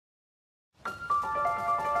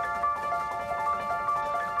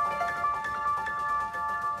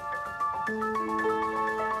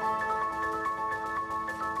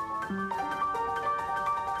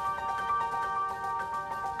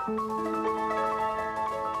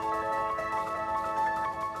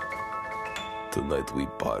Tonight we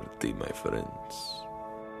party, my friends.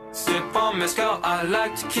 Sip on mezcal, I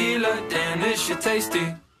like tequila, damn this shit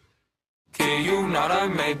tasty. Kid you not, I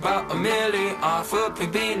made about $1 off a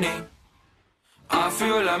pink beanie. I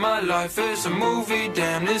feel like my life is a movie,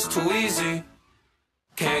 damn this too easy.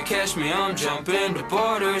 Can't catch me, I'm jumping the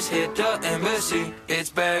borders, hit the embassy, it's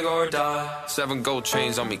bag or die. 7 gold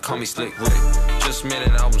chains on me, call me Slick Rick. Just made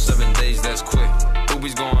an album, 7 days, that's quick.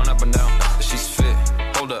 Boobies going up and down, she's fit.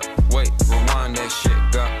 Hold up, wait, rewind that shit.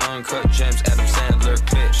 Got uncut gems, Adam Sandler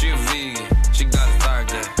clip. She a vegan, she got a thigh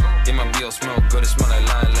gap. Yeah, my BO smell good, it smell like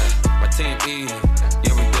lilac. My team eating,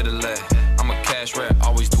 yeah, we did a lag. I'm a cash rat,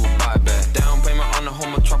 always do a buyback. Down payment on the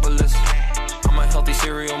whole metropolis. I'm a healthy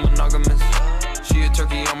serial monogamous. She a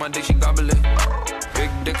turkey on my dick, she gobble it.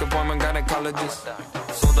 Big dick appointment, gynecologist.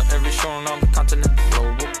 Sold her every show on all the continent.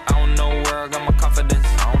 I don't know where I got my confidence.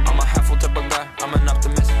 I'm a half-full type of guy, I'm an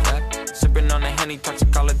optimist. Sipping on a Henny,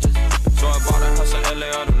 toxicologist. So I bought a house in LA,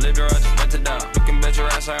 I don't live there, I just rent it out. You can bet your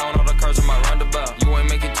ass I own all the cars in my roundabout. You ain't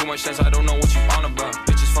making too much sense, I don't know what you on about.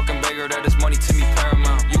 Bitches fucking beggar, that is money to me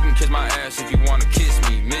paramount. You can kiss my ass if you wanna kiss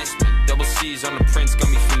me, miss me. Double C's on the prints, got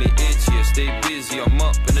me feeling itchy. I stay busy, I'm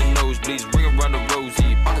up in the nosebleeds, ring around the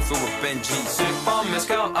rosy. I can feel with Benji. Sip on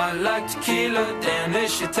mezcal, I like tequila, damn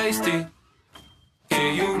this shit tasty.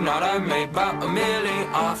 Yeah, you not, I made about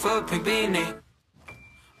 $1 off a pink beanie.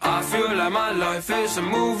 I feel like my life is a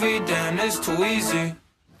movie, damn it's too easy.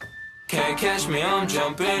 Can't catch me, I'm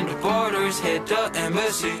jumping the borders, hit the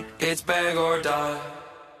embassy, it's bag or die.